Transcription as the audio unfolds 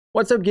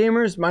What's up,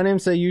 gamers? My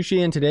name's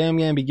Scyushi, and today I'm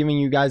going to be giving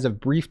you guys a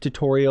brief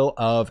tutorial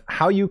of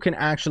how you can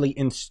actually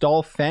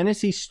install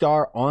Phantasy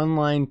Star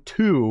Online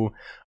 2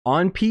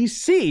 on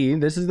PC,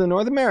 this is the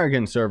North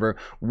American server,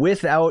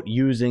 without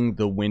using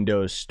the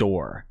Windows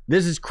Store.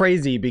 This is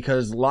crazy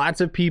because lots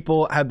of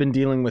people have been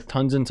dealing with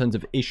tons and tons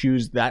of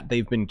issues that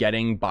they've been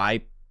getting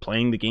by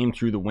playing the game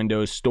through the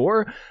Windows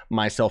Store,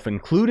 myself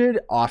included.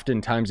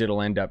 Oftentimes it'll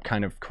end up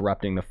kind of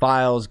corrupting the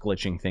files,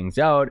 glitching things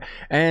out,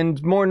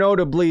 and more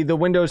notably, the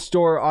Windows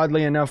Store,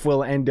 oddly enough,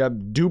 will end up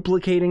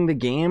duplicating the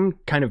game,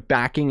 kind of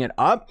backing it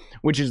up,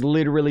 which is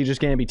literally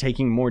just going to be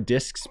taking more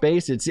disk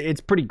space.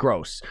 It's pretty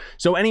gross.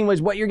 So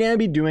anyways, what you're going to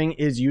be doing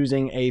is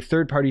using a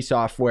third-party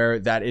software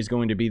that is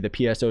going to be the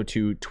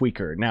PSO2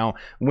 tweaker. Now,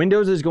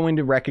 Windows is going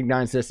to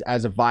recognize this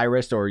as a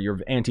virus, or your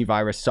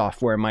antivirus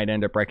software might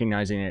end up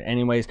recognizing it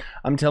anyways.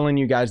 I'm telling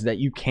you guys that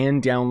you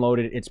can download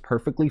it. It's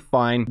perfectly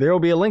fine. There will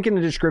be a link in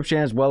the description,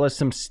 as well as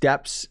some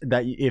steps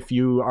that if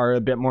you are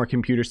a bit more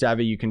computer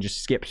savvy, you can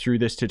just skip through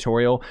this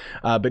tutorial.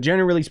 But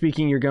generally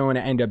speaking, you're going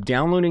to end up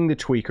downloading the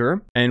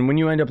tweaker. And when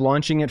you end up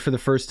launching it for the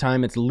first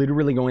time, it's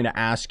literally going to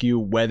ask you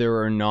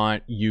whether or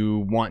not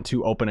you want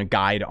to open a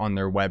guide on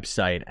their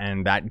website.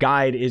 And that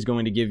guide is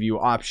going to give you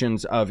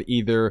options of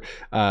either,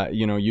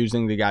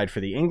 using the guide for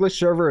the English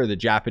server or the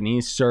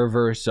Japanese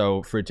server.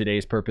 So for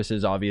today's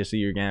purposes, obviously,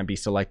 you're going to be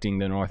selecting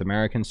the North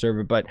American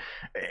server, but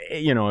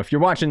if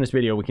you're watching this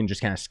video, we can just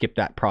kind of skip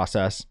that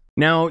process.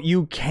 Now,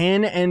 you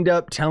can end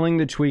up telling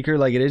the tweaker,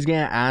 like, it is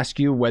going to ask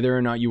you whether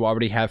or not you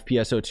already have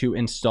PSO2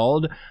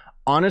 installed.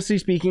 Honestly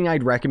speaking,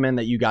 I'd recommend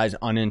that you guys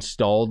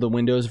uninstall the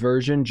Windows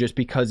version, just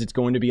because it's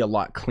going to be a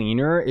lot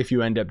cleaner if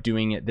you end up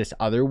doing it this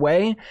other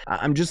way.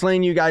 I'm just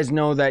letting you guys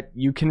know that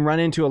you can run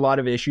into a lot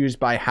of issues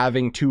by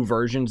having two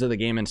versions of the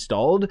game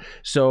installed.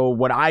 So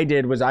what I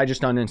did was I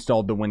just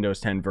uninstalled the Windows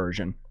 10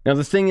 version. Now,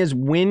 the thing is,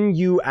 when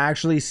you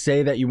actually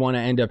say that you want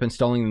to end up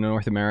installing the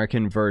North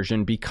American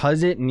version,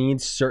 because it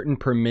needs certain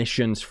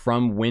permissions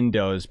from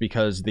Windows,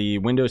 because the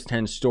Windows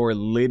 10 store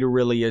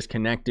literally is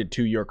connected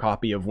to your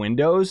copy of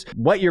Windows,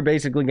 what you're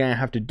basically going to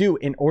have to do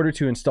in order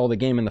to install the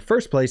game in the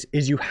first place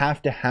is you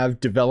have to have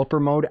developer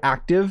mode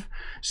active.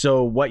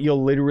 So what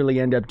you'll literally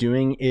end up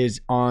doing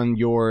is on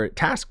your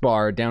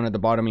taskbar down at the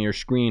bottom of your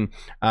screen,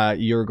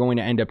 you're going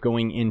to end up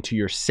going into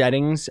your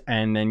settings,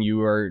 and then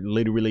you are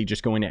literally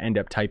just going to end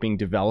up typing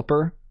developer.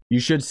 You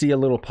should see a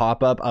little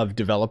pop-up of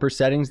developer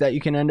settings that you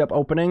can end up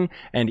opening,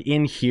 and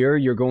in here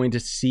you're going to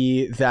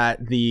see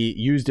that the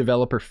use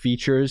developer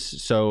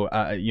features, so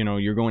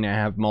you're going to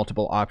have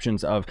multiple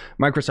options of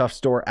Microsoft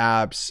Store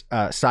apps,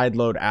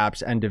 sideload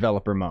apps, and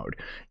developer mode.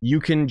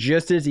 You can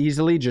just as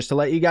easily, just to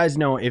let you guys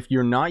know, if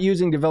you're not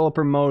using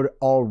developer mode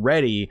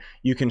already,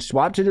 you can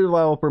swap to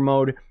developer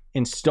mode,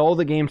 install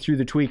the game through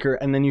the tweaker,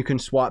 and then you can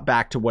swap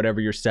back to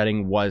whatever your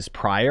setting was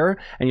prior,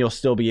 and you'll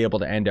still be able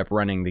to end up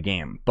running the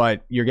game.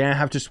 But you're going to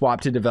have to swap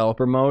to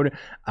developer mode,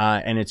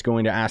 and it's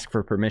going to ask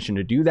for permission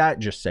to do that.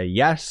 Just say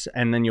yes,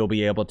 and then you'll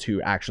be able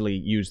to actually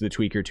use the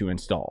tweaker to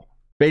install.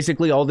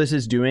 Basically, all this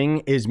is doing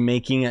is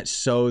making it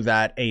so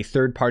that a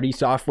third-party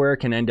software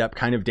can end up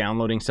kind of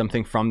downloading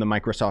something from the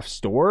Microsoft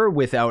Store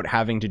without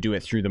having to do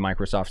it through the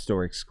Microsoft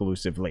Store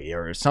exclusively,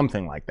 or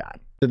something like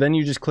that. So then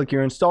you just click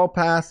your install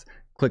path,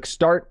 click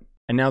start,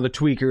 and now the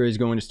tweaker is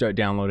going to start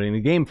downloading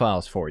the game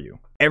files for you.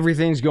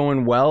 Everything's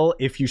going well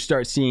if you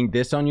start seeing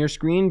this on your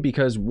screen,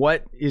 because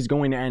what is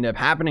going to end up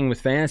happening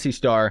with Phantasy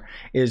Star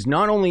is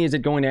not only is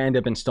it going to end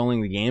up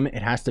installing the game,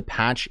 it has to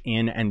patch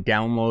in and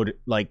download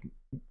like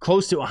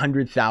close to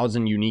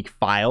 100,000 unique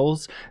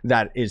files.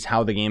 That is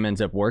how the game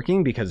ends up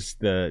working, because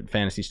the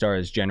Phantasy Star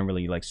is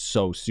generally like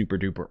so super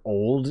duper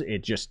old.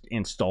 It just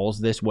installs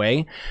this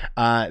way.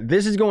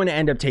 This is going to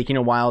end up taking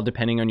a while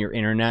depending on your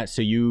internet,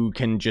 so you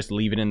can just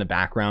leave it in the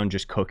background,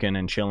 just cooking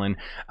and chilling.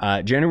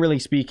 Generally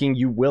speaking,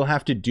 you will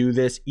have to do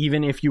this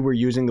even if you were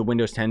using the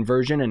Windows 10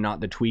 version and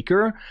not the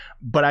tweaker,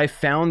 but I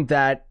found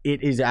that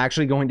it is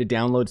actually going to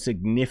download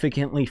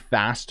significantly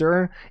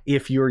faster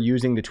if you're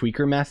using the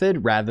tweaker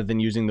method rather than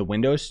using the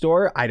Windows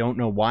Store. I don't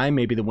know why.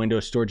 Maybe the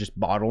Windows Store just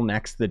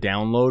bottlenecks the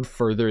download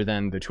further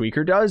than the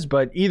tweaker does,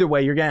 but either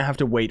way, you're going to have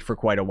to wait for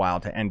quite a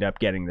while to end up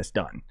getting this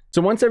done.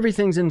 So once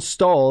everything's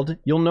installed,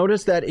 you'll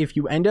notice that if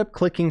you end up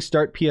clicking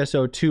Start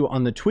PSO2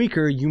 on the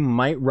tweaker, you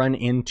might run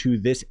into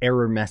this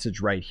error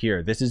message right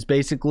here. This is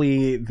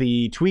basically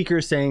the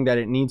tweaker saying that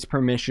it needs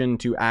permission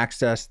to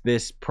access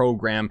this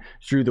program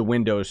through the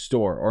Windows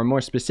Store, or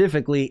more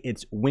specifically,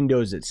 it's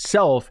Windows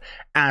itself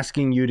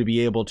asking you to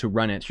be able to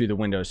run it through the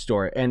Windows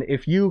Store. And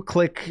if you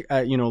click,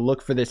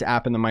 look for this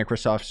app in the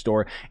Microsoft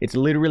Store, it's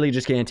literally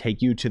just going to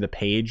take you to the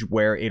page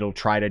where it'll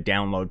try to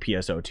download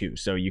PSO2.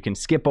 So you can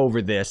skip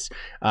over this.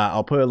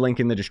 I'll put a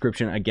link in the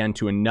description again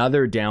to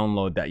another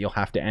download that you'll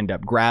have to end up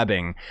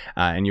grabbing,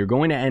 and you're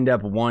going to end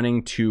up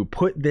wanting to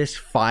put this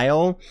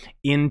file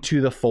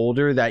into the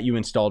folder that you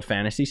installed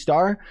Phantasy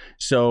Star.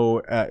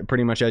 So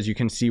pretty much as you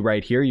can see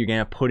right here, you're going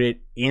to put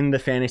it in the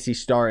Phantasy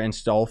Star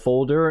install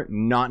folder,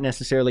 not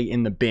necessarily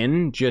in the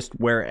bin, just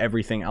where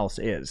everything else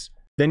is.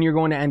 then you're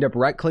going to end up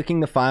right-clicking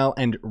the file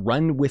and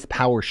run with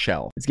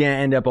PowerShell. It's going to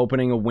end up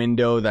opening a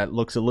window that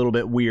looks a little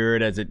bit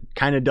weird as it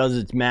kind of does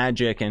its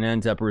magic and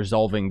ends up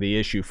resolving the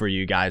issue for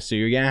you guys. So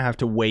you're going to have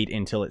to wait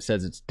until it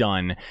says it's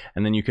done,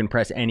 and then you can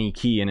press any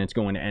key and it's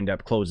going to end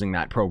up closing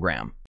that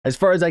program. As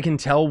far as I can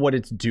tell, what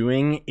it's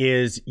doing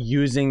is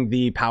using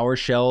the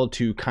PowerShell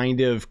to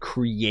kind of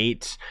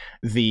create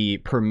the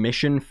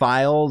permission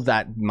file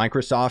that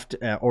Microsoft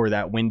or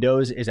that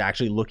Windows is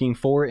actually looking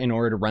for in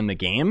order to run the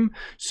game.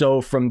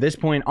 So from this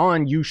point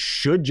on, you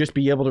should just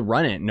be able to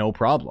run it, no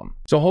problem.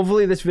 So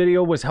hopefully this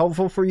video was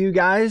helpful for you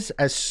guys.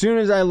 As soon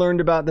as I learned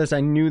about this,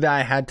 I knew that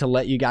I had to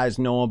let you guys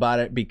know about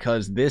it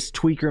because this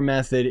tweaker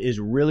method is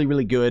really,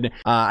 really good.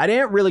 I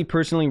didn't really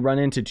personally run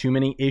into too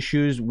many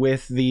issues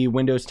with the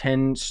Windows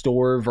 10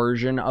 store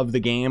version of the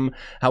game.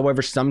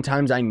 However,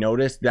 sometimes I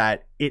noticed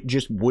that it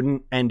just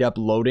wouldn't end up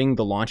loading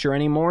the launcher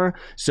anymore.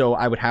 So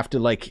I would have to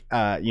like,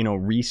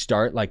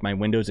 restart like my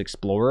Windows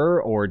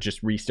Explorer or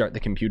just restart the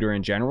computer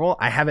in general.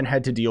 I haven't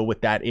had to deal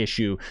with that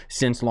issue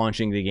since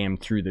launching the game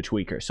through the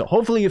tweaker. So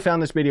hopefully you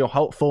found this video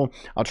helpful.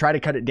 I'll try to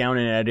cut it down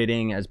in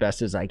editing as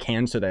best as I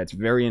can so that it's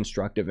very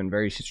instructive and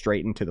very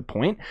straight and to the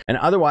point. And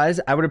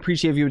otherwise, I would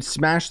appreciate if you would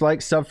smash like,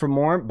 sub for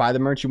more, buy the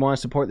merch you want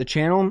to support the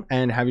channel,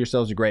 and have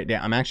yourselves a great day.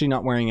 I'm actually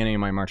not wearing any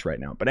of my merch right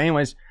now. But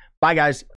anyways, bye guys.